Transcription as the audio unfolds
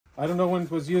I don't know when it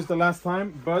was used the last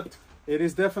time, but it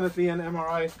is definitely an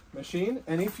MRI machine.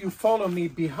 And if you follow me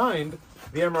behind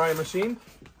the MRI machine,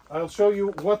 I'll show you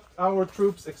what our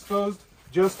troops exposed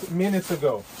just minutes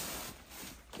ago.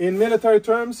 In military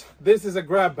terms, this is a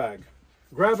grab bag,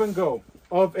 grab and go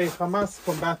of a Hamas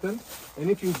combatant. And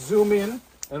if you zoom in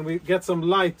and we get some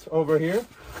light over here,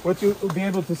 what you will be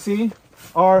able to see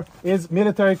is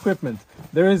military equipment.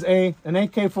 There is an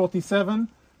AK-47,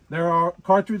 there are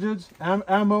cartridges,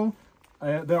 ammo,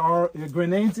 there are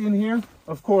grenades in here,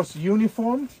 of course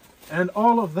uniform, and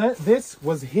all of this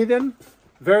was hidden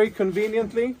very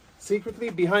conveniently, secretly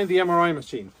behind the MRI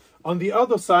machine. On the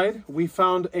other side, we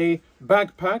found a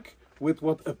backpack with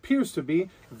what appears to be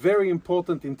very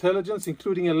important intelligence,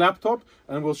 including a laptop,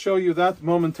 and we'll show you that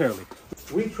momentarily.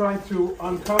 We tried to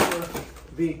uncover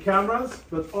the cameras,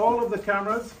 but all of the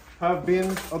cameras have been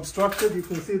obstructed. You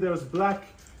can see there's black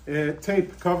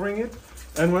tape covering it.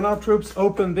 And when our troops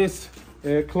opened this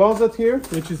closet here,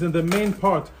 which is in the main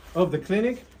part of the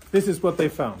clinic, this is what they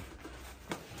found.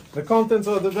 The contents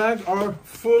of the bag are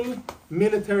full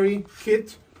military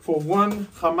kit for one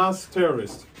Hamas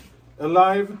terrorist. A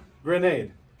live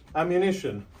grenade,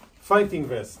 ammunition, fighting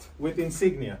vest with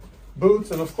insignia,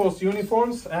 boots, and of course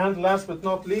uniforms, and last but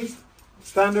not least,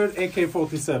 standard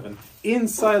AK-47.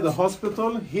 Inside the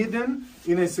hospital, hidden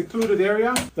in a secluded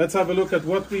area, let's have a look at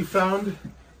what we found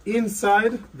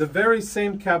inside the very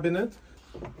same cabinet.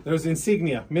 There's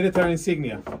insignia, military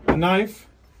insignia, a knife.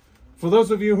 For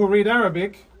those of you who read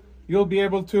Arabic, you'll be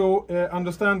able to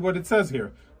understand what it says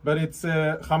here. But it's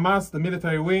Hamas, the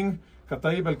military wing,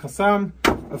 Kataib al-Qassam,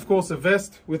 of course a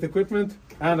vest with equipment,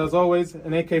 and as always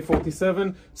an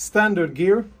AK-47, standard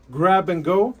gear, grab and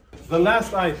go. The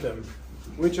last item,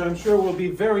 which I'm sure will be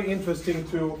very interesting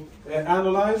to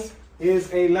analyze,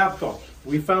 is a laptop.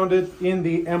 We found it in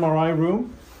the MRI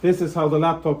room. This is how the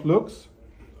laptop looks.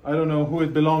 I don't know who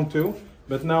it belonged to,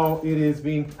 but now it is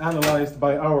being analyzed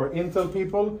by our intel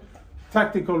people.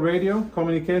 Tactical radio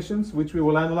communications, which we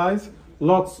will analyze.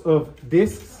 Lots of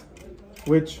disks,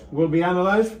 which will be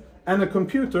analyzed. And a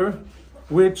computer,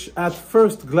 which at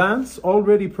first glance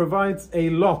already provides a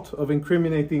lot of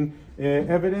incriminating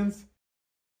evidence.